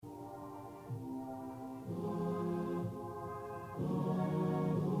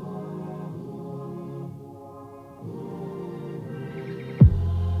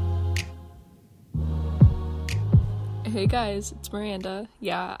Hey guys, it's Miranda.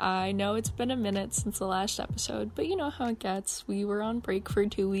 Yeah, I know it's been a minute since the last episode, but you know how it gets. We were on break for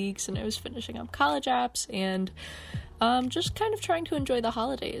 2 weeks and I was finishing up college apps and just kind of trying to enjoy the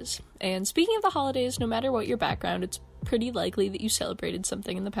holidays. And speaking of the holidays, no matter what your background, it's pretty likely that you celebrated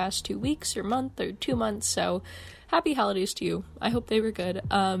something in the past 2 weeks or month or 2 months, so happy holidays to you. I hope they were good.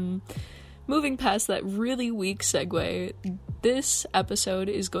 Moving past that really weak segue, this episode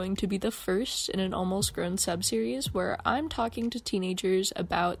is going to be the first in an Almost Grown sub-series where I'm talking to teenagers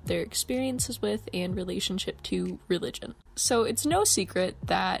about their experiences with and relationship to religion. So it's no secret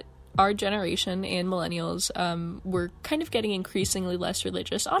that our generation and millennials were kind of getting increasingly less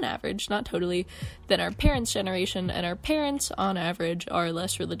religious on average, not totally, than our parents' generation, and our parents on average are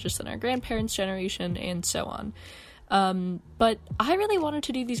less religious than our grandparents' generation, and so on. But I really wanted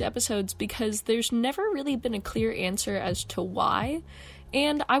to do these episodes because there's never really been a clear answer as to why,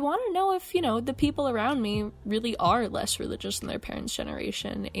 and I want to know if, the people around me really are less religious than their parents'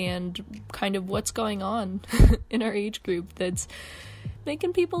 generation, and kind of what's going on in our age group that's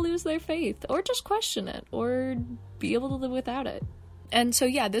making people lose their faith, or just question it, or be able to live without it. And so,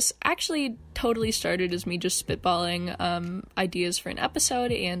 yeah, this actually totally started as me just spitballing ideas for an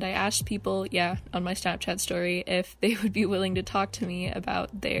episode, and I asked people, on my Snapchat story, if they would be willing to talk to me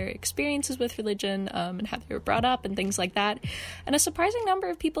about their experiences with religion, and how they were brought up, and things like that. And a surprising number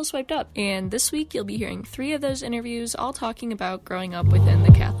of people swiped up. And this week, you'll be hearing 3 of those interviews, all talking about growing up within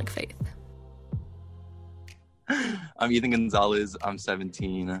the Catholic faith. I'm Ethan Gonzalez, I'm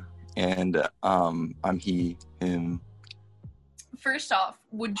 17, and I'm he, him. First off,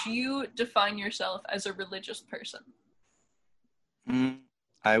 would you define yourself as a religious person?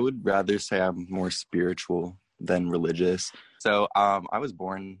 I would rather say I'm more spiritual than religious. So I was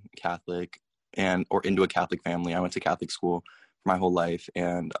born Catholic or into a Catholic family. I went to Catholic school for my whole life,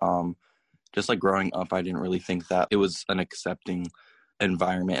 and just like growing up, I didn't really think that it was an accepting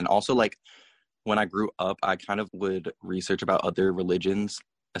environment. And also, like, when I grew up, I kind of would research about other religions,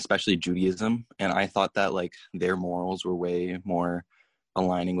 especially Judaism, and I thought that like their morals were way more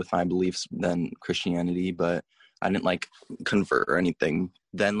aligning with my beliefs than Christianity, but I didn't like convert or anything.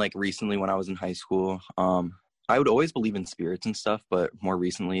 Then like recently when I was in high school, I would always believe in spirits and stuff, but more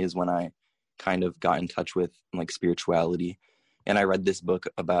recently is when I kind of got in touch with like spirituality, and I read this book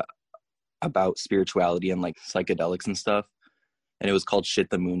about spirituality and like psychedelics and stuff, and it was called Shit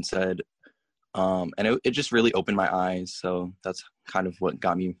the Moon Said. And it just really opened my eyes. So that's kind of what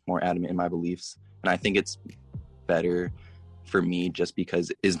got me more adamant in my beliefs. And I think it's better for me just because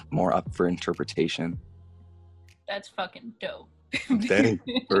it is more up for interpretation. That's fucking dope. Thank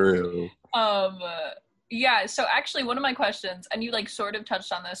you. Yeah, so actually one of my questions, and you like sort of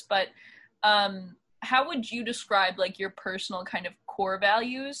touched on this, but how would you describe like your personal kind of core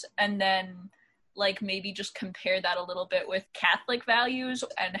values, and then like maybe just compare that a little bit with Catholic values,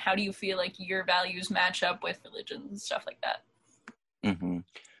 and how do you feel like your values match up with religion and stuff like that? Mm-hmm.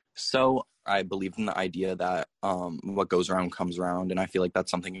 So I believe in the idea that what goes around comes around, and I feel like that's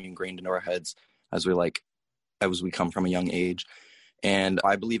something ingrained into our heads as we come from a young age. And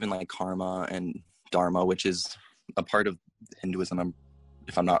I believe in like karma and dharma, which is a part of Hinduism,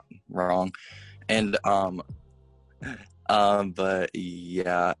 if I'm not wrong. And but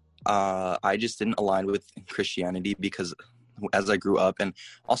yeah, I just didn't align with Christianity because as I grew up, and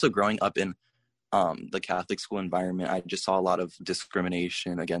also growing up in the Catholic school environment, I just saw a lot of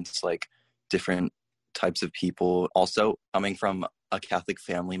discrimination against like different types of people. Also, coming from a Catholic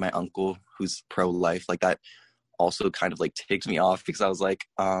family, my uncle who's pro-life, like that also kind of like ticked me off, because I was like,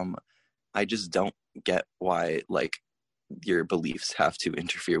 I just don't get why like your beliefs have to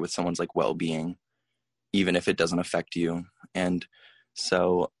interfere with someone's like well-being, even if it doesn't affect you. And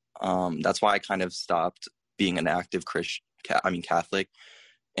so that's why I kind of stopped being an active Catholic.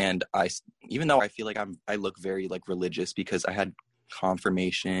 And even though I feel like I look very like religious because I had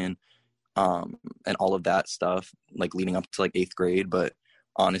confirmation, and all of that stuff, like leading up to like 8th grade, but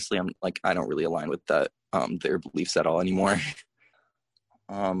honestly, I'm like, I don't really align with that, their beliefs at all anymore.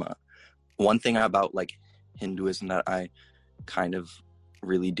 One thing about like Hinduism that I kind of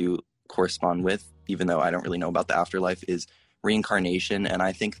really do correspond with, even though I don't really know about the afterlife, is reincarnation. And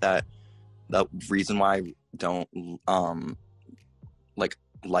I think that the reason why I don't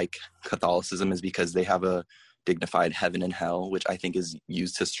like Catholicism is because they have a dignified heaven and hell, which I think is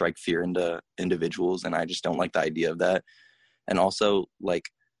used to strike fear into individuals, and I just don't like the idea of that. And also like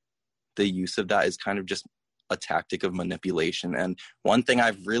the use of that is kind of just a tactic of manipulation. And one thing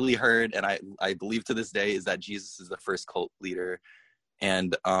I've really heard, and I believe to this day, is that Jesus is the first cult leader.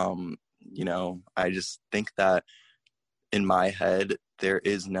 And I just think that in my head there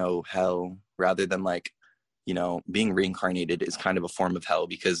is no hell, rather than like being reincarnated is kind of a form of hell,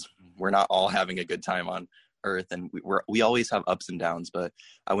 because we're not all having a good time on earth, and we always have ups and downs, but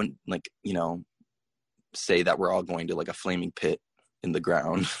I wouldn't say that we're all going to like a flaming pit in the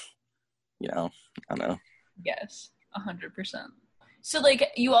ground. I don't know. Yes, 100%. So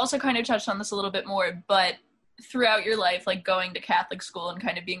like you also kind of touched on this a little bit more, but throughout your life, like going to Catholic school and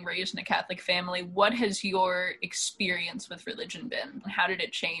kind of being raised in a Catholic family, what has your experience with religion been? How did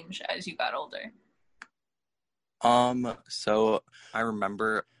it change as you got older? So I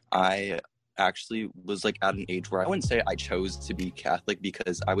remember I actually was like at an age where I wouldn't say I chose to be Catholic,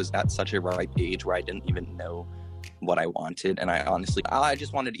 because I was at such a ripe age where I didn't even know what I wanted. And I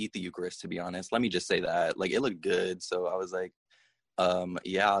just wanted to eat the Eucharist, to be honest. Let me just say that. Like, it looked good. So I was like,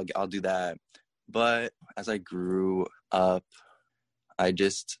 yeah, I'll do that. But as I grew up, I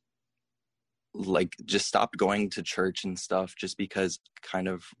just stopped going to church and stuff, just because I kind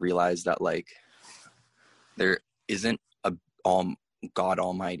of realized that like there isn't a God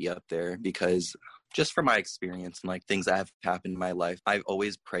Almighty up there, because just from my experience and like things that have happened in my life, I've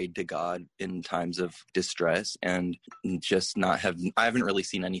always prayed to God in times of distress, and I haven't really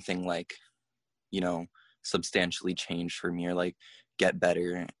seen anything like, substantially change for me or like get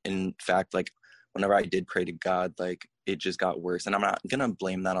better. In fact, like whenever I did pray to God, like it just got worse. And I'm not gonna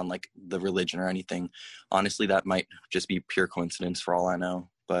blame that on like the religion or anything. Honestly, that might just be pure coincidence for all I know.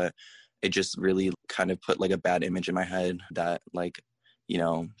 But it just really kind of put like a bad image in my head that like,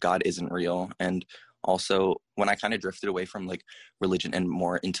 God isn't real. And also when I kind of drifted away from like religion and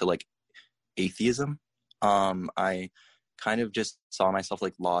more into like atheism, I kind of just saw myself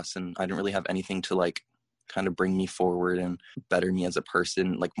like lost, and I didn't really have anything to like kind of bring me forward and better me as a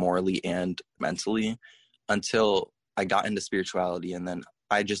person, like morally and mentally, until I got into spirituality. And then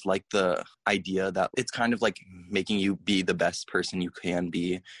I just like the idea that it's kind of like making you be the best person you can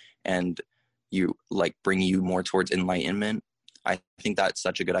be, and you like bring you more towards enlightenment. I think that's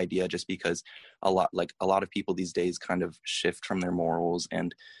such a good idea, just because a lot of people these days kind of shift from their morals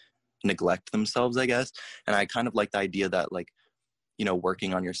and neglect themselves, I guess. And I kind of like the idea that like,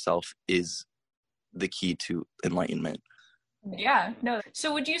 working on yourself is the key to enlightenment. Yeah, no.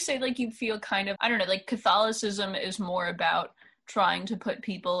 So would you say like you feel kind of, I don't know, like Catholicism is more about trying to put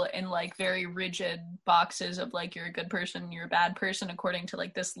people in like very rigid boxes of like you're a good person, you're a bad person according to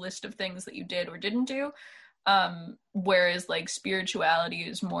like this list of things that you did or didn't do, whereas like spirituality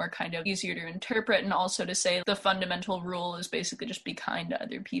is more kind of easier to interpret, and also to say the fundamental rule is basically just be kind to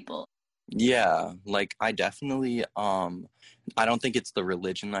other people. Yeah, like I definitely I don't think it's the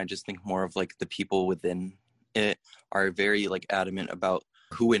religion. I just think more of like the people within it are very like adamant about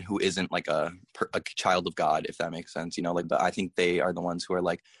who and who isn't like a child of God, if that makes sense. But I think they are the ones who are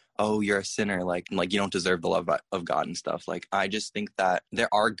like, oh, you're a sinner, like you don't deserve the love of God and stuff. Like I just think that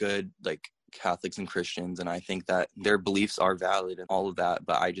there are good like Catholics and Christians, and I think that their beliefs are valid and all of that,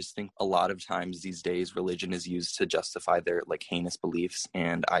 but I just think a lot of times these days religion is used to justify their like heinous beliefs,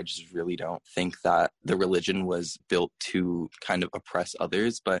 and I just really don't think that the religion was built to kind of oppress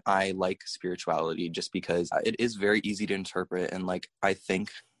others. But I like spirituality just because it is very easy to interpret, and like I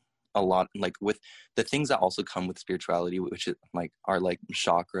think a lot like with the things that also come with spirituality, which is like are like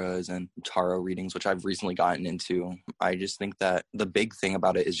chakras and tarot readings, which I've recently gotten into. I just think that the big thing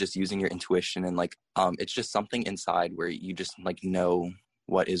about it is just using your intuition, and like it's just something inside where you just like know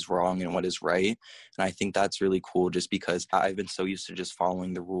what is wrong and what is right. And I think that's really cool, just because I've been so used to just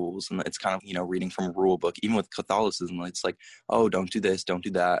following the rules, and it's kind of reading from a rule book. Even with Catholicism, it's like, oh, don't do this, don't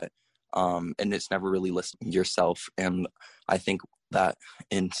do that, and it's never really listening to yourself. And I think that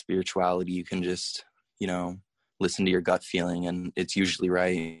in spirituality you can just listen to your gut feeling, and it's usually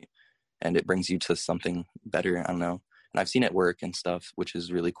right, and it brings you to something better. I don't know, and I've seen it work and stuff, which is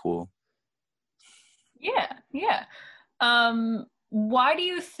really cool. Yeah. Why do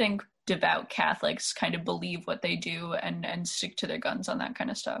you think devout Catholics kind of believe what they do and stick to their guns on that kind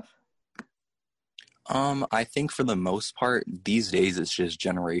of stuff? I think for the most part these days it's just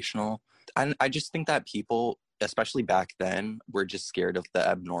generational. I just think that people, especially back then, were just scared of the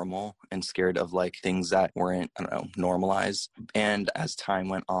abnormal and scared of like things that weren't, I don't know, normalized. And as time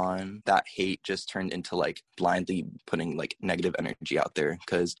went on, that hate just turned into like blindly putting like negative energy out there.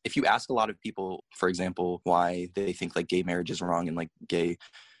 Because if you ask a lot of people, for example, why they think like gay marriage is wrong and like gay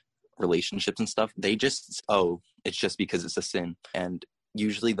relationships and stuff, they just, oh, it's just because it's a sin. And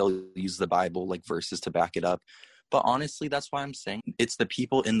usually they'll use the Bible like verses to back it up. But honestly, that's why I'm saying it's the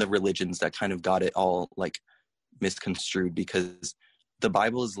people in the religions that kind of got it all like misconstrued, because the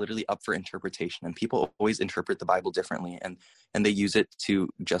Bible is literally up for interpretation, and people always interpret the Bible differently, and they use it to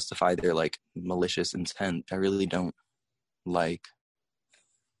justify their like malicious intent. I really don't like.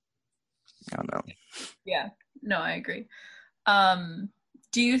 I don't know. Yeah, no, I agree.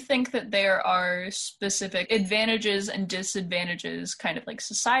 Do you think that there are specific advantages and disadvantages, kind of like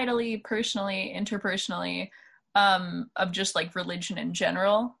societally, personally, interpersonally, of just like religion in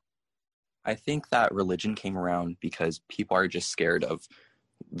general? I think that religion came around because people are just scared of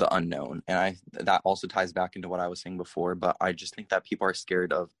the unknown, and that also ties back into what I was saying before, but I just think that people are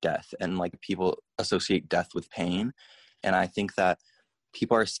scared of death, and like people associate death with pain, and I think that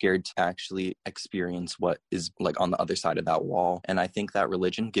people are scared to actually experience what is like on the other side of that wall. And I think that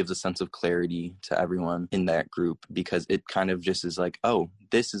religion gives a sense of clarity to everyone in that group, because it kind of just is like, oh,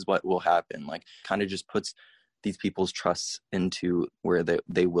 this is what will happen, like kind of just puts these people's trusts into where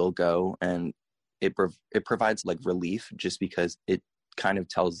they will go, and it provides like relief, just because it kind of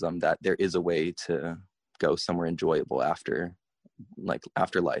tells them that there is a way to go somewhere enjoyable after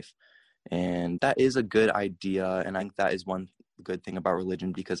life. And that is a good idea, and I think that is one good thing about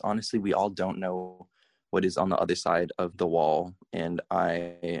religion, because honestly we all don't know what is on the other side of the wall, and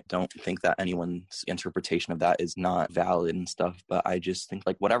I don't think that anyone's interpretation of that is not valid and stuff, but I just think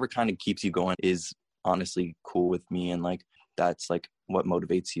like whatever kind of keeps you going is honestly cool with me, and like that's like what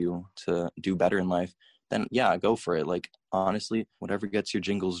motivates you to do better in life, then yeah, go for it. Like honestly, whatever gets your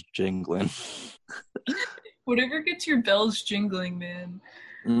jingles jingling. Whatever gets your bells jingling, man.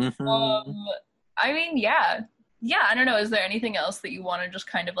 Mm-hmm. I mean, yeah. Yeah, I don't know. Is there anything else that you want to just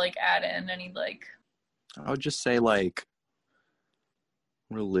kind of like add in? Any like I would just say like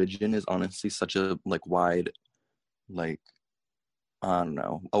religion is honestly such a like wide, like I don't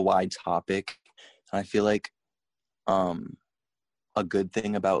know, a wide topic. And I feel like a good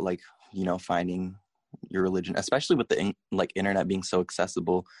thing about like, you know, finding your religion, especially with the like internet being so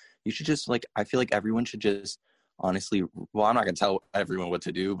accessible, you should just like, I feel like everyone should just honestly, well, I'm not gonna tell everyone what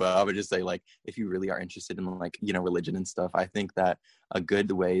to do, but I would just say like, if you really are interested in like, you know, religion and stuff, I think that a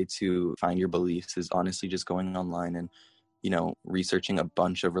good way to find your beliefs is honestly just going online and, you know, researching a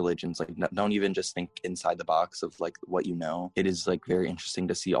bunch of religions. Like don't even just think inside the box of like what you know. It is like very interesting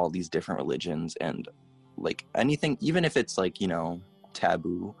to see all these different religions, and like anything, even if it's like, you know,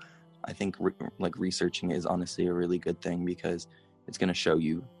 taboo, I think like researching is honestly a really good thing, because it's going to show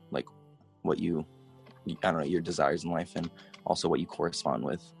you like what you, I don't know, your desires in life, and also what you correspond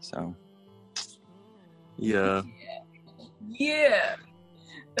with. So yeah. yeah.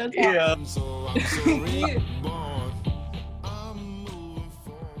 That's Yeah. awesome. Yeah.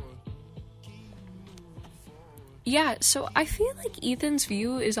 Yeah, so I feel like Ethan's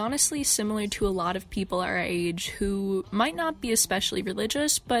view is honestly similar to a lot of people our age who might not be especially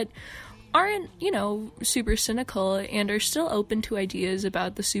religious, but aren't, you know, super cynical and are still open to ideas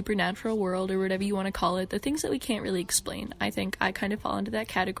about the supernatural world, or whatever you want to call it, the things that we can't really explain. I think I kind of fall into that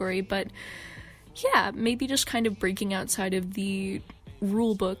category, but yeah, maybe just kind of breaking outside of the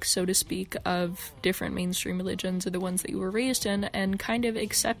rule book, so to speak, of different mainstream religions or the ones that you were raised in, and kind of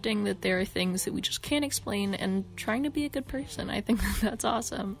accepting that there are things that we just can't explain and trying to be a good person. I think that's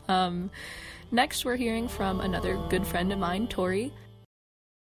awesome. Next, we're hearing from another good friend of mine, Tori.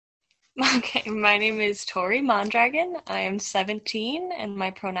 Okay, my name is Tori Mondragon. I am 17 and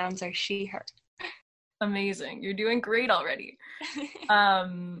my pronouns are she, her. Amazing. You're doing great already.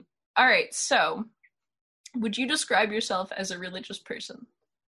 All right, so would you describe yourself as a religious person?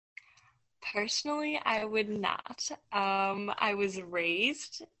 Personally, I would not. I was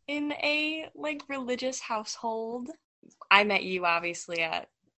raised in a religious household. I met you obviously at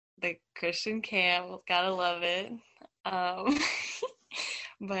the Christian camp. Gotta love it.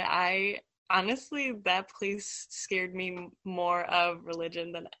 But I honestly, that place scared me more of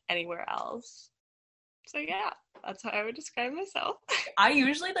religion than anywhere else. So yeah, that's how I would describe myself. I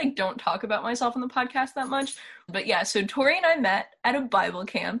usually don't talk about myself on the podcast that much, but yeah, so Tori and I met at a Bible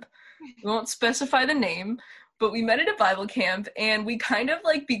camp. We won't specify the name, but we met at a Bible camp, and we kind of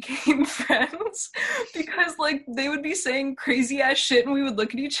became friends because they would be saying crazy ass shit, and we would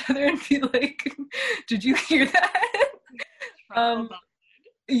look at each other and be like, "Did you hear that?"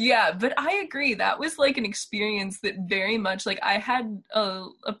 Yeah, but I agree. That was an experience that very much I had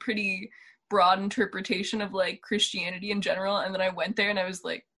a pretty broad interpretation of Christianity in general, and then I went there and I was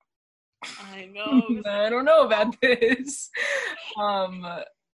like, I know. I don't know about this.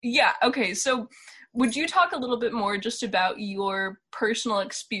 Yeah, okay, so would you talk a little bit more just about your personal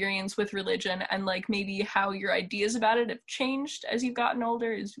experience with religion and maybe how your ideas about it have changed as you've gotten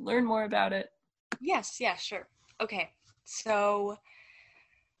older, as you learn more about it? Yes, yeah, sure. Okay, so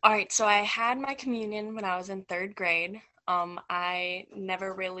all right, so I had my communion when I was in 3rd grade. I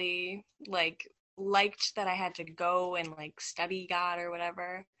never really liked that I had to go and study God or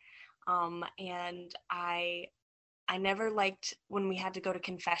whatever. And I never liked when we had to go to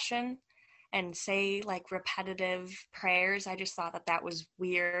confession. and say like repetitive prayers. I just thought that that was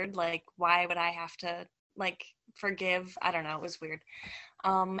weird. Like, why would I have to like forgive? I don't know. It was weird.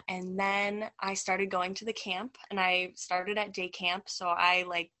 And then I started going to the camp, and I started at day camp. So I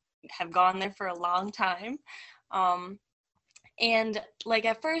like have gone there for a long time. And like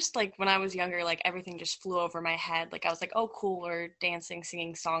at first, like when I was younger, like everything just flew over my head. Like I was like, oh, cool, we're dancing,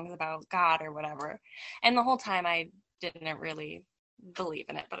 singing songs about God or whatever. And the whole time I didn't really believe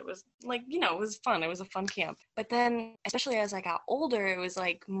in it, but it was like, you know, it was fun. It was a fun camp. But then, especially as I got older, it was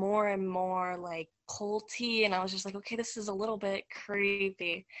like more and more like culty, and I was just like, okay, this is a little bit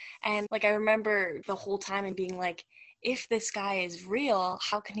creepy. And like I remember the whole time and being like, if this guy is real,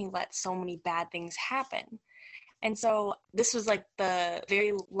 how can he let so many bad things happen? And so this was like the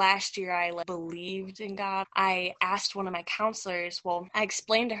very last year I like believed in God. I asked one of my counselors, well, I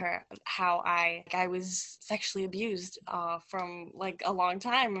explained to her how I was sexually abused from like a long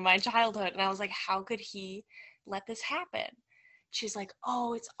time in my childhood. And I was like, how could he let this happen? She's like,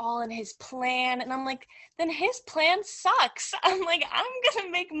 oh, it's all in his plan. And I'm like, then his plan sucks. I'm like, I'm going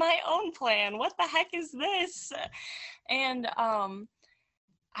to make my own plan. What the heck is this? And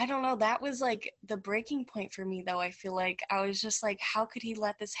I don't know, that was like the breaking point for me though. I feel like I was just like, how could he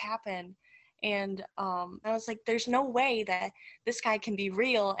let this happen? And I was like, there's no way that this guy can be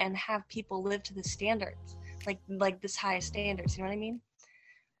real and have people live to the standards, like this high standards, you know what I mean?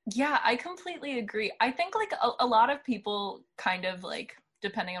 Yeah, I completely agree. I think like a lot of people kind of like,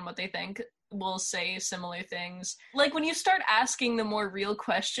 depending on what they think, will say similar things. Like when you start asking the more real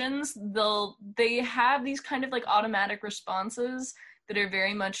questions, they have these kind of like automatic responses that are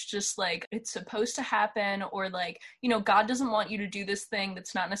very much just like, it's supposed to happen, or like, you know, God doesn't want you to do this thing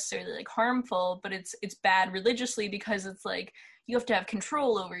that's not necessarily like harmful, but it's bad religiously because it's like you have to have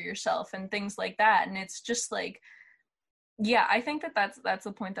control over yourself and things like that. And it's just like, yeah, I think that's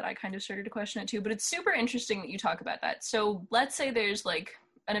the point that I kind of started to question it too. But it's super interesting that you talk about that. So let's say there's like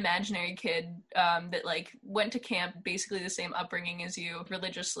an imaginary kid that like went to camp, basically the same upbringing as you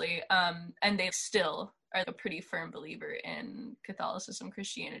religiously, and they still are a pretty firm believer in Catholicism,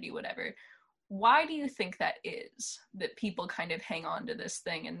 Christianity, whatever. Why do you think that is, that people kind of hang on to this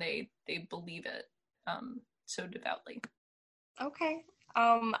thing and they believe it so devoutly? Okay.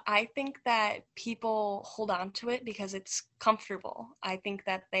 I think that people hold on to it because it's comfortable. I think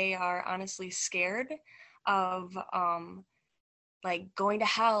that they are honestly scared of like going to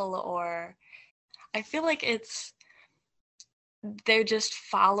hell, or I feel like they're just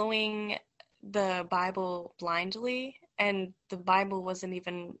following the Bible blindly, and the Bible wasn't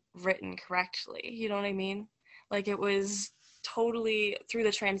even written correctly. You know what I mean? Like it was totally through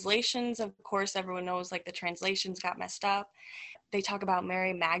the translations. Of course, everyone knows like the translations got messed up. They talk about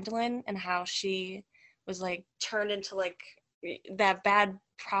Mary Magdalene and how she was like turned into like that bad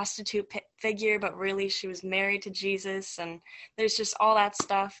prostitute figure, but really she was married to Jesus, and there's just all that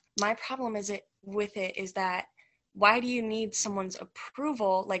stuff. My problem is that why do you need someone's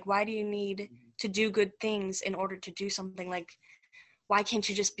approval? Like, why do you need to do good things in order to do something? Like, why can't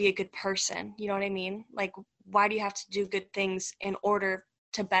you just be a good person? You know what I mean? Like, why do you have to do good things in order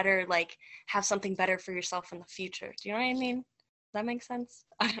to better, like, have something better for yourself in the future? Do you know what I mean? Does that make sense?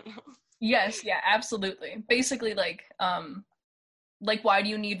 I don't know. Yes, yeah, absolutely. Basically, like, why do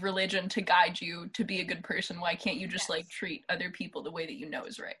you need religion to guide you to be a good person? Why can't you just, like, treat other people the way that you know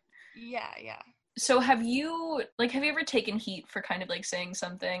is right? Yeah. So have you ever taken heat for kind of, like, saying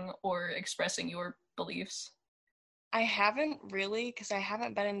something or expressing your beliefs? I haven't really, because I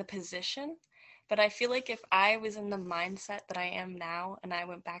haven't been in the position, but I feel like if I was in the mindset that I am now and I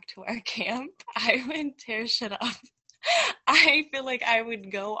went back to our camp, I would tear shit up. I feel like I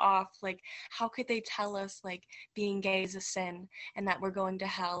would go off, like, how could they tell us, like, being gay is a sin and that we're going to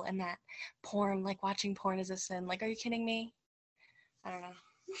hell and that porn, like, watching porn is a sin? Like, are you kidding me? I don't know.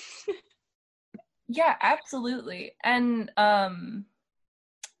 Yeah, absolutely. And, like,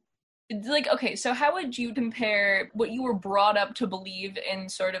 okay, so how would you compare what you were brought up to believe in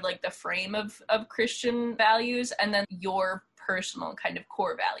sort of, like, the frame of Christian values and then your personal kind of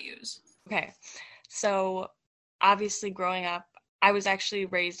core values? Okay, so obviously growing up, I was actually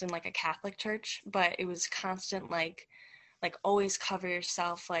raised in like a Catholic church, but it was constant like always cover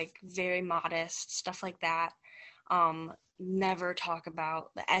yourself, like very modest, stuff like that. Never talk about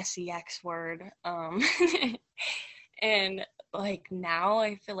the sex word. And like now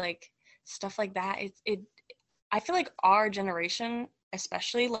I feel like stuff like that, I feel like our generation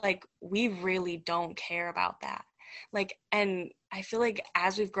especially, like, we really don't care about that. Like, and I feel like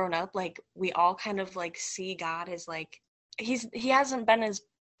as we've grown up, like, we all kind of like see God as like, he hasn't been as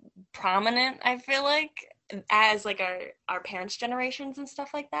prominent, I feel like, as like our parents' generations and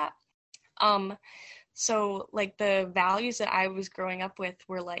stuff like that. So like the values that I was growing up with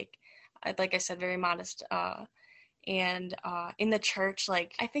were like I said, very modest. And in the church,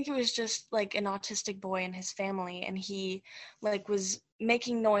 like I think it was just like an autistic boy and his family, and he like was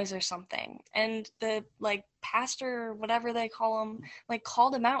making noise or something, and the like pastor or whatever they call him like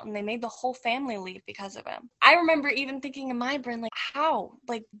called him out, and they made the whole family leave because of him. I remember even thinking in my brain, like, how,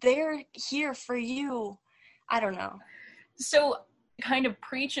 like they're here for you. I don't know. So it kind of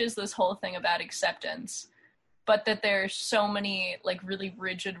preaches this whole thing about acceptance, but that there's so many like really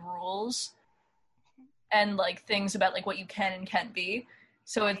rigid rules and like things about like what you can and can't be.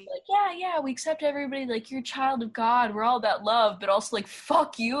 So it's like, yeah, we accept everybody, like you're a child of God, we're all about love, but also like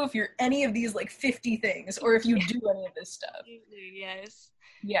fuck you if you're any of these like 50 things, or if you do any of this stuff. Yes.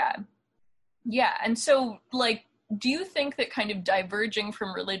 Yeah. And so like, do you think that kind of diverging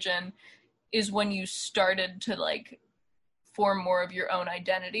from religion is when you started to like form more of your own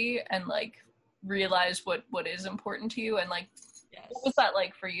identity and like realize what is important to you, and like what was that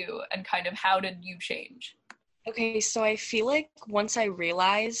like for you, and kind of how did you change? Okay, so I feel like once I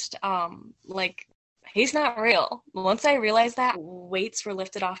realized like he's not real, once I realized that, weights were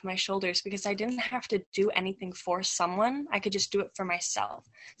lifted off my shoulders, because I didn't have to do anything for someone. I could just do it for myself.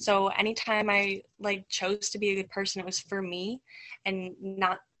 So anytime I like chose to be a good person, it was for me and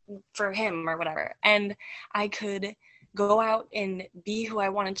not for him or whatever, and I could go out and be who I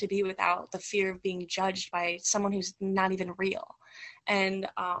wanted to be without the fear of being judged by someone who's not even real. And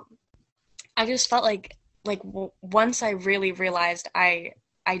I just felt like once I really realized I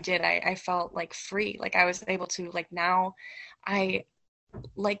felt like free. Like I was able to, like now I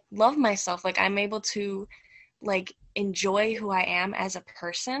like love myself. Like I'm able to like enjoy who I am as a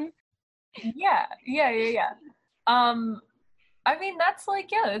person. Yeah. I mean, that's like,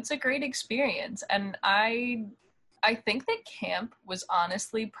 it's a great experience. And I think that camp was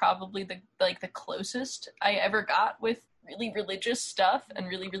honestly probably the closest I ever got with really religious stuff and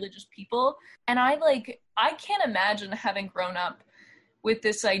really religious people. And I can't imagine having grown up with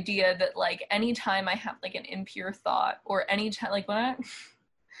this idea that like anytime I have like an impure thought, or anytime like when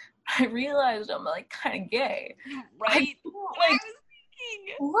I realized I'm like kind of gay, right?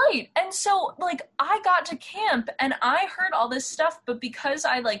 Right. And so like I got to camp and I heard all this stuff, but because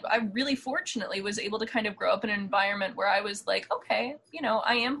I really fortunately was able to kind of grow up in an environment where I was like, okay, you know,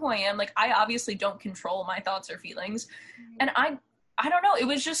 I am who I am. Like I obviously don't control my thoughts or feelings. Mm-hmm. And I don't know, it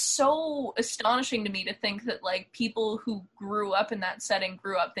was just so astonishing to me to think that like people who grew up in that setting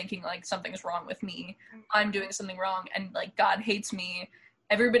grew up thinking like something's wrong with me. Mm-hmm. I'm doing something wrong, and like God hates me.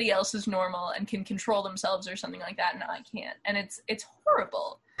 Everybody else is normal and can control themselves or something like that, and I can't. And it's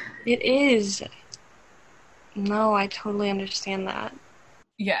horrible. It is. No, I totally understand that.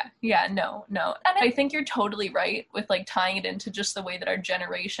 Yeah, no. And I think you're totally right with like tying it into just the way that our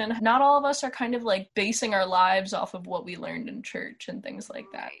generation, not all of us are kind of like basing our lives off of what we learned in church and things like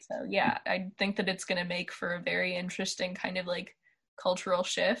that. So yeah, I think that it's going to make for a very interesting kind of like cultural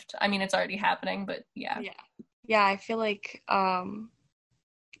shift. I mean, it's already happening, but yeah. Yeah, I feel like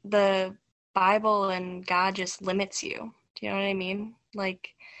the Bible and God just limits you. Do you know what I mean? Like,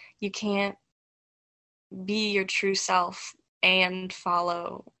 you can't be your true self and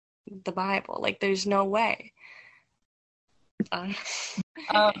follow the Bible. Like, there's no way. Yeah,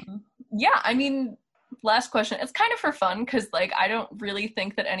 I mean, last question. It's kind of for fun, because, like, I don't really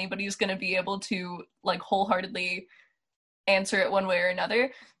think that anybody's going to be able to, like, wholeheartedly answer it one way or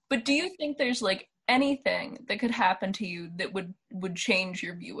another. But do you think there's, like, anything that could happen to you that would change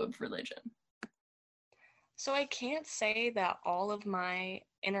your view of religion? So I can't say that all of my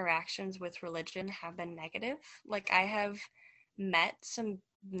interactions with religion have been negative. Like I have met some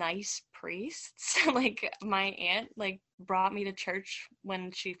nice priests. Like my aunt like brought me to church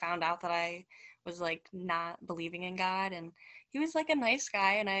when she found out that I was like not believing in God, and he was like a nice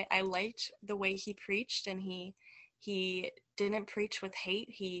guy, and I liked the way he preached, and he didn't preach with hate.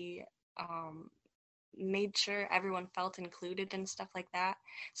 He made sure everyone felt included and stuff like that.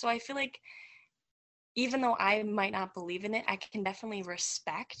 So I feel like even though I might not believe in it, I can definitely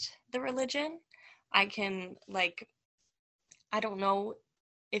respect the religion. I can, like, I don't know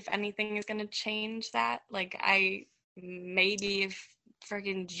if anything is going to change that. Like, maybe if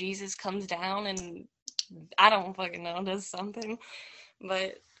freaking Jesus comes down and I don't fucking know, does something.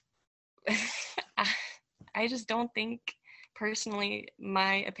 But I just don't think, personally,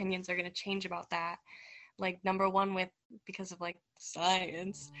 my opinions are going to change about that. Like, number one, because of like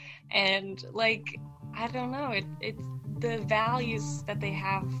science, and like I don't know, it's the values that they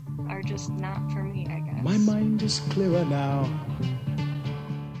have are just not for me, I guess. My mind is clearer now.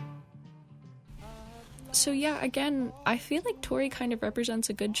 So yeah, again, I feel like Tori kind of represents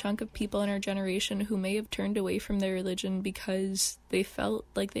a good chunk of people in our generation who may have turned away from their religion because they felt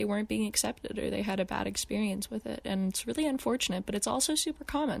like they weren't being accepted or they had a bad experience with it. And it's really unfortunate, but it's also super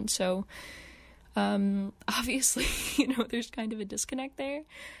common. So obviously, there's kind of a disconnect there.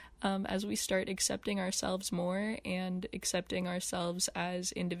 As we start accepting ourselves more and accepting ourselves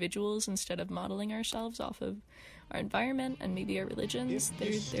as individuals instead of modeling ourselves off of our environment and maybe our religions, there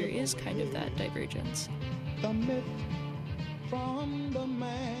is kind of that divergence. The myth from the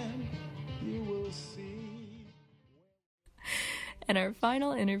man you will see. And our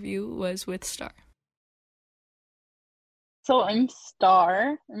final interview was with Star. So I'm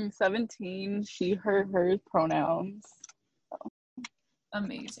Star. I'm 17. She, her, hers pronouns.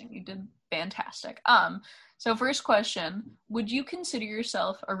 Amazing. You did fantastic. So first question, would you consider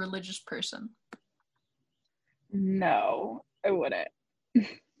yourself a religious person? No, I wouldn't.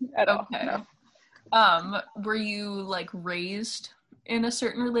 At all. No. Were you raised in a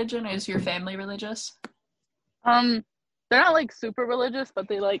certain religion? Is your family religious? They're not super religious, but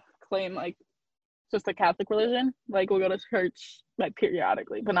they claim just a Catholic religion. We'll go to church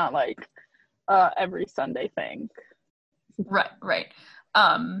periodically, but not every Sunday thing. Right.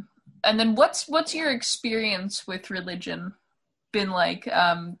 And then what's your experience with religion been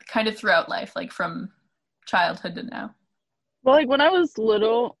kind of throughout life, from childhood to now? Well, when I was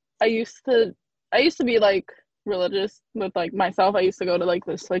little, I used to be religious with myself. I used to go to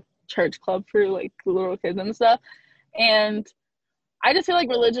this church club for little kids and stuff. And I just feel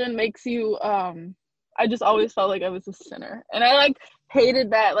religion makes you I just always felt like I was a sinner. And I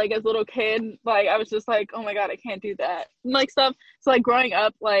hated that as a little kid. I was just oh my god, I can't do that. And stuff. So growing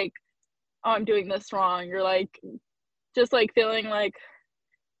up oh, I'm doing this wrong, or just feeling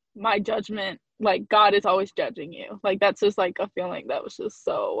my judgment, God is always judging you. That's just a feeling that was just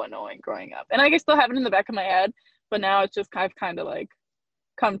so annoying growing up. And I still have it in the back of my head, but now it's just I've kind of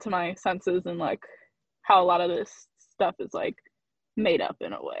come to my senses and how a lot of this stuff is made up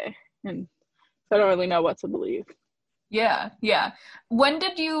in a way. And so I don't really know what to believe. Yeah. When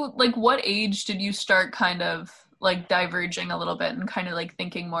did you, what age did you start kind of, diverging a little bit and kind of,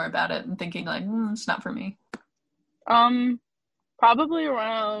 thinking more about it and thinking, it's not for me? Probably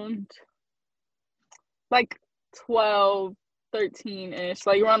around, 12, 13-ish,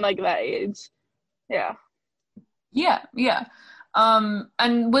 around, that age. Yeah. Yeah.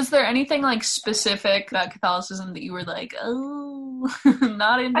 And was there anything, specific about Catholicism that you were oh,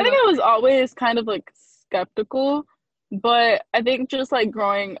 not into? I think I was always kind of, skeptical. But I think just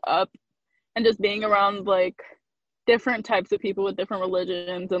growing up and just being around different types of people with different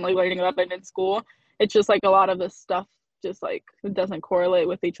religions and learning about it in school, it's just a lot of this stuff just it doesn't correlate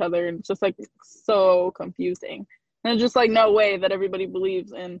with each other, and it's just so confusing. And it's just no way that everybody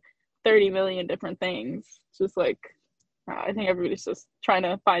believes in 30 million different things. It's just I think everybody's just trying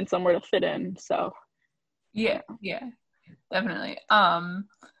to find somewhere to fit in. So yeah, definitely.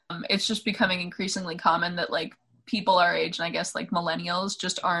 It's just becoming increasingly common that people our age, and I guess millennials,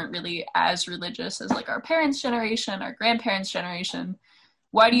 just aren't really as religious as our parents' generation, our grandparents' generation.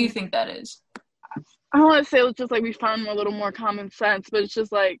 Why do you think that is? I don't want to say it's just we found a little more common sense, but it's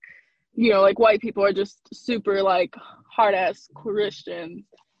just white people are just super hard ass Christians,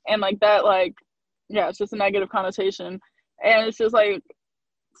 and that yeah, it's just a negative connotation, and it's just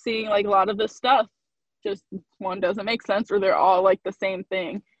seeing a lot of this stuff just one doesn't make sense, or they're all the same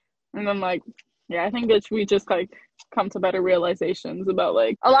thing, and then yeah, I think that we just come to better realizations about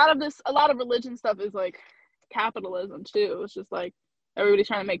a lot of religion stuff is capitalism too. It's just everybody's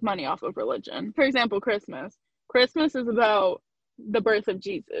trying to make money off of religion. For example, Christmas is about the birth of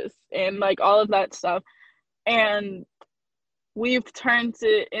Jesus and all of that stuff, and we've turned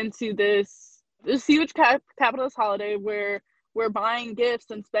it into this huge capitalist holiday where we're buying gifts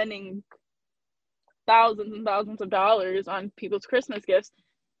and spending thousands and thousands of dollars on people's Christmas gifts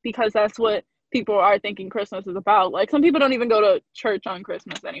because that's what people are thinking Christmas is about. Some people don't even go to church on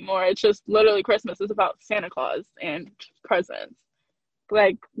Christmas anymore. It's just literally Christmas is about Santa Claus and presents.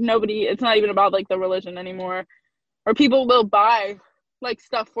 Nobody, it's not even about the religion anymore. Or people will buy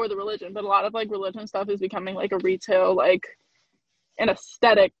stuff for the religion, but a lot of religion stuff is becoming a retail, an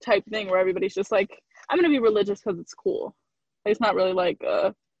aesthetic type thing where everybody's just I'm gonna be religious because it's cool. It's not really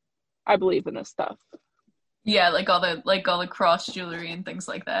I believe in this stuff. Yeah, all the cross jewelry and things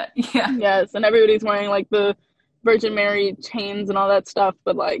like that. Yeah. Yes, and everybody's wearing the Virgin Mary chains and all that stuff,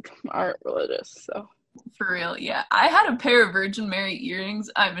 but aren't religious. So for real, yeah. I had a pair of Virgin Mary earrings.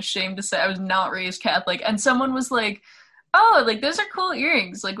 I'm ashamed to say I was not raised Catholic, and someone was oh, like, those are cool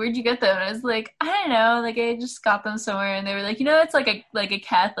earrings. Like, where'd you get them? And I was like, I don't know. Like, I just got them somewhere. And they were like, it's like a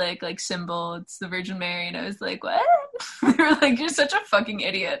Catholic, like, symbol. It's the Virgin Mary. And I was like, what? They were like, you're such a fucking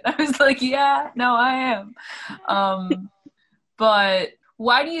idiot. I was like, yeah, no, I am. But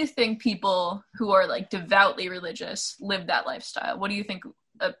why do you think people who are, like, devoutly religious live that lifestyle? What do you think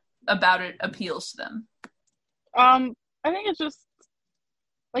about it appeals to them? I think it's just,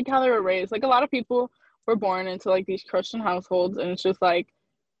 like, how they were raised. Like, a lot of people were born into, like, these Christian households, and it's just like,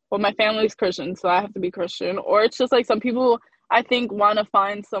 well, my family's Christian, so I have to be Christian. Or it's just like some people, I think, want to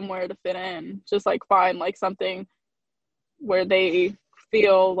find somewhere to fit in, just like find like something where they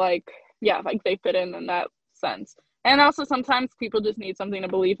feel like, yeah, like they fit in that sense. And also sometimes people just need something to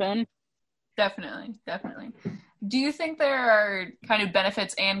believe in. Definitely. Do you think there are kind of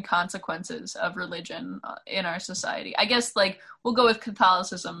benefits and consequences of religion in our society? I guess, like, we'll go with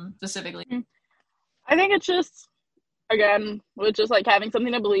Catholicism specifically. I think it's just, again, with just like having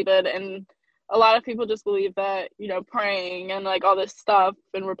something to believe in, and a lot of people just believe that, praying and like all this stuff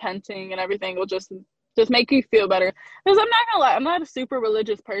and repenting and everything will just make you feel better. Because I'm not gonna lie, I'm not a super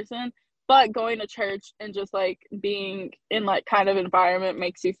religious person, but going to church and just like being in like kind of environment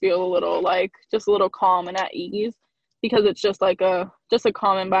makes you feel a little like just a little calm and at ease, because it's just like a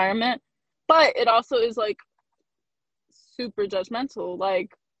calm environment. But it also is like super judgmental.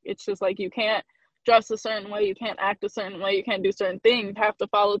 Like, it's just like you can't dress a certain way, you can't act a certain way, you can't do certain things, you have to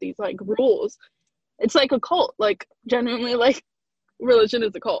follow these like rules. It's like a cult. Like, genuinely, like, religion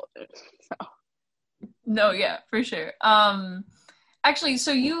is a cult. So. No, yeah, for sure. Actually,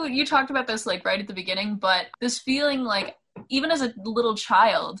 so you talked about this like right at the beginning, but this feeling like even as a little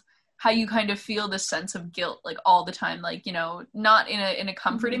child, how you kind of feel this sense of guilt like all the time, like, not in a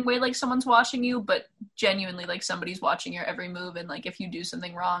comforting way, like someone's watching you, but genuinely like somebody's watching your every move, and like if you do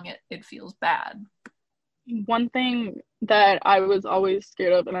something wrong, it feels bad. One thing that I was always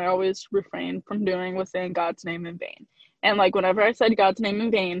scared of and I always refrained from doing was saying God's name in vain. And like whenever I said God's name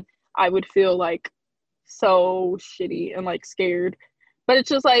in vain, I would feel like so shitty and like scared. But it's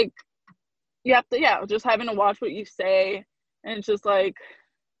just like you have to, just having to watch what you say, and it's just like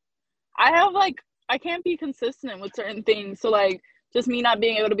I can't be consistent with certain things. So like just me not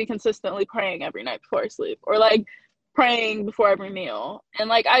being able to be consistently praying every night before I sleep, or like praying before every meal. And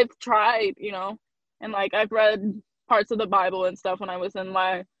like I've tried, and like I've read parts of the Bible and stuff when I was in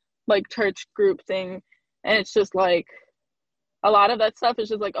my like church group thing. And it's just like a lot of that stuff is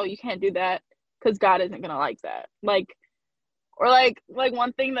just like, oh, you can't do that because God isn't going to like that. Like, or like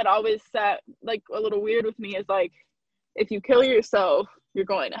one thing that always sat like a little weird with me is like, if you kill yourself, you're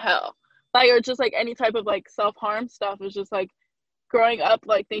going to hell. Like, or just like any type of like self-harm stuff is just like growing up,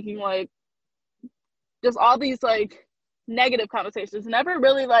 like thinking like just all these like negative conversations, never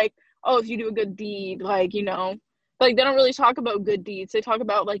really like, oh, if you do a good deed, like, like they don't really talk about good deeds. They talk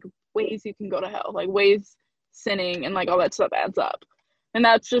about like ways you can go to hell, like ways sinning and like all that stuff adds up. And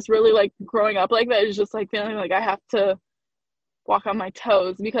that's just really like growing up like that is just like feeling like I have to walk on my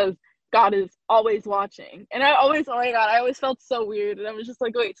toes because God is always watching. And I always felt so weird. And I was just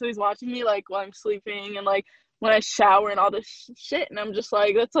like, wait, so he's watching me like while I'm sleeping and like when I shower and all this shit. And I'm just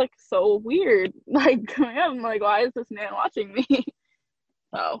like, that's like so weird. Like, I'm like, why is this man watching me?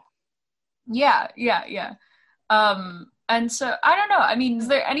 So. Yeah. And so, I don't know. I mean, is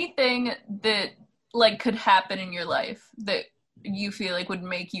there anything that like could happen in your life that you feel like would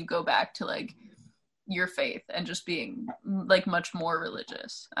make you go back to like your faith and just being like much more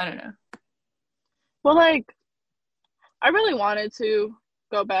religious? I don't know. Well, like I really wanted to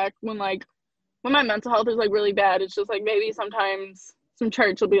go back when my mental health is like really bad. It's just like maybe sometimes some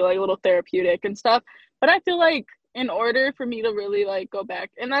church will be like a little therapeutic and stuff, but I feel like in order for me to really like go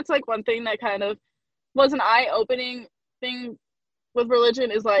back, and that's like one thing that kind of was an eye-opening thing with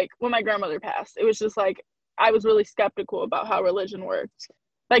religion, is like when my grandmother passed, it was just like I was really skeptical about how religion worked.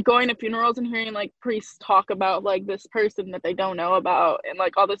 Like going to funerals and hearing like priests talk about like this person that they don't know about and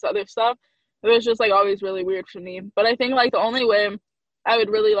like all this other stuff, it was just like always really weird for me. But I think like the only way I would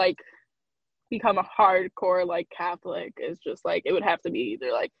really like become a hardcore like Catholic is just like it would have to be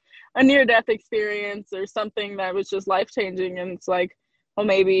either like a near-death experience or something that was just life-changing, and it's like, well,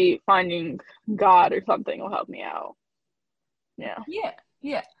 maybe finding God or something will help me out.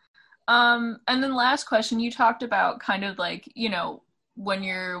 Yeah. And then last question, you talked about kind of like, when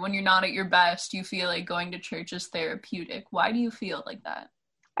you're not at your best, you feel like going to church is therapeutic. Why do you feel like that?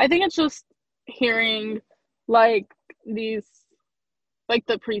 I think it's just hearing like these, like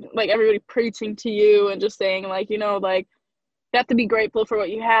like everybody preaching to you and just saying like, like you have to be grateful for what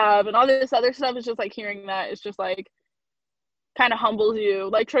you have and all this other stuff. Is just like hearing that, it's just like kind of humbles you.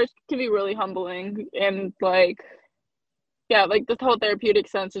 Like church can be really humbling, and like yeah, like this whole therapeutic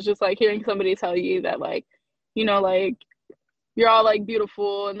sense is just like hearing somebody tell you that like, you know, like you're all like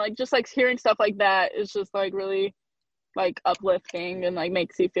beautiful, and like just like hearing stuff like that is just like really like uplifting and like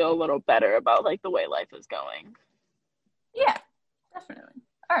makes you feel a little better about like the way life is going. Yeah, definitely.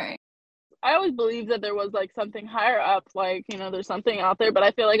 All right. I always believed that there was like something higher up, like, you know, there's something out there, but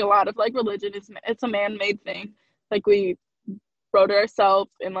I feel like a lot of like religion it's a man-made thing. Like we wrote it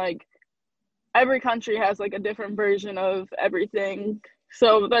ourselves, and like every country has like a different version of everything.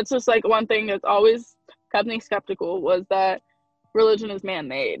 So that's just like one thing that's always kept me skeptical, was that religion is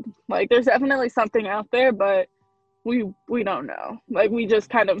man-made. Like there's definitely something out there, but we don't know. Like we just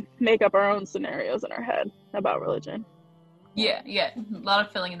kind of make up our own scenarios in our head about religion. Yeah, a lot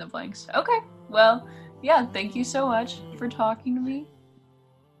of filling in the blanks. Okay, well, yeah, thank you so much for talking to me.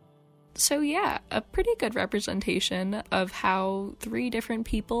 So yeah, a pretty good representation of how 3 different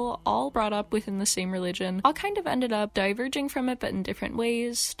people, all brought up within the same religion, all kind of ended up diverging from it, but in different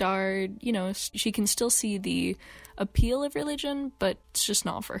ways. Star, you know, she can still see the appeal of religion, but it's just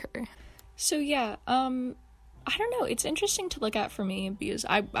not for her. So yeah, I don't know, it's interesting to look at for me, because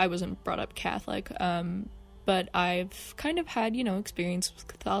I wasn't brought up Catholic, but I've kind of had, you know, experience with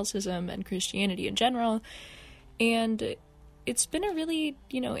Catholicism and Christianity in general, and it's been a really,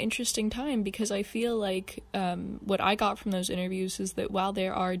 you know, interesting time, because I feel like what I got from those interviews is that while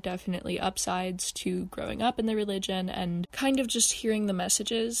there are definitely upsides to growing up in the religion and kind of just hearing the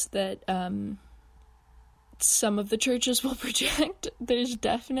messages that some of the churches will project, there's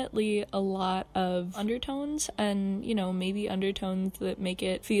definitely a lot of undertones, and, you know, maybe undertones that make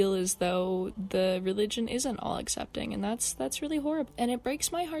it feel as though the religion isn't all accepting, and that's really horrible. And it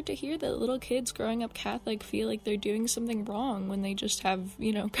breaks my heart to hear that little kids growing up Catholic feel like they're doing something wrong when they just have,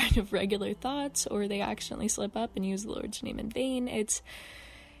 you know, kind of regular thoughts, or they accidentally slip up and use the Lord's name in vain.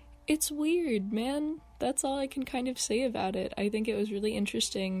 It's weird, man. That's all I can kind of say about it. I think it was really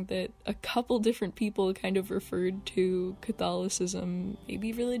interesting that a couple different people kind of referred to Catholicism,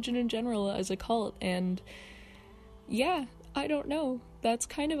 maybe religion in general, as a cult, and yeah, I don't know. That's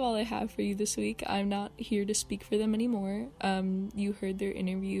kind of all I have for you this week. I'm not here to speak for them anymore. You heard their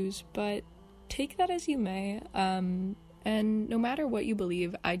interviews, but take that as you may. And no matter what you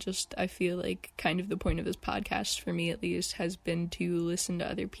believe, I feel like kind of the point of this podcast, for me at least, has been to listen to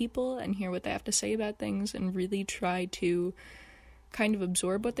other people and hear what they have to say about things, and really try to kind of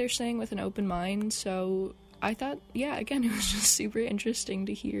absorb what they're saying with an open mind. So I thought, yeah, again, it was just super interesting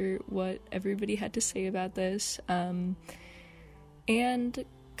to hear what everybody had to say about this, and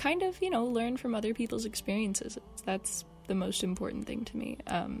kind of, you know, learn from other people's experiences. That's the most important thing to me.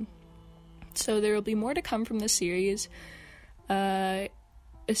 So there will be more to come from this series,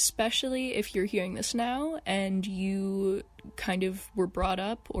 especially if you're hearing this now and you kind of were brought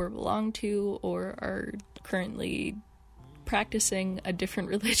up or belong to or are currently practicing a different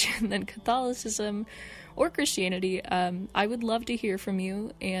religion than Catholicism or Christianity. I would love to hear from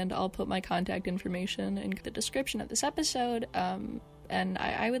you, and I'll put my contact information in the description of this episode. And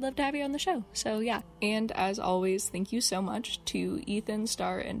I would love to have you on the show. So yeah. And as always, thank you so much to Ethan,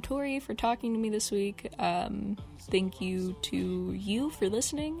 Star, and Tori for talking to me this week. Thank you to you for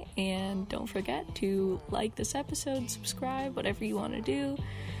listening. And don't forget to like this episode, subscribe, whatever you want to do.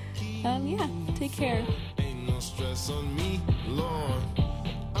 Yeah, take care. Ain't no stress on me, Lord.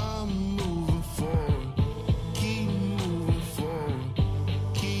 I'm